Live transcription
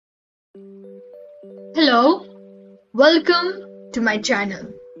Hello, welcome to my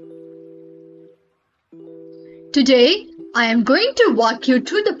channel. Today, I am going to walk you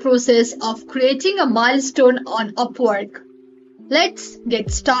through the process of creating a milestone on Upwork. Let's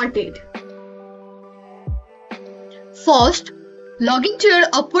get started. First, log into your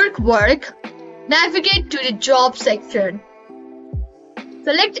Upwork work, navigate to the job section.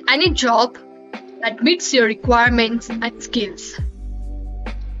 Select any job that meets your requirements and skills.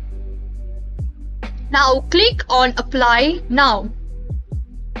 Now click on Apply Now.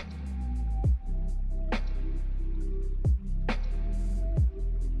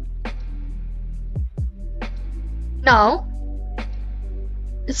 Now,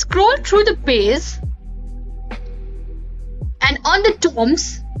 scroll through the page and on the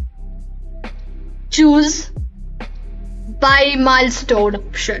terms, choose Buy Milestone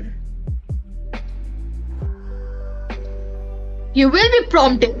option. You will be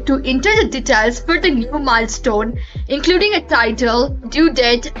prompted to enter the details for the new milestone, including a title, due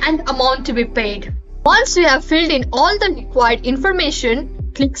date, and amount to be paid. Once you have filled in all the required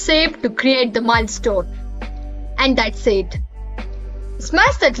information, click Save to create the milestone. And that's it.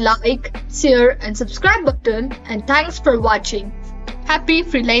 Smash that like, share, and subscribe button, and thanks for watching. Happy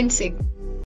freelancing!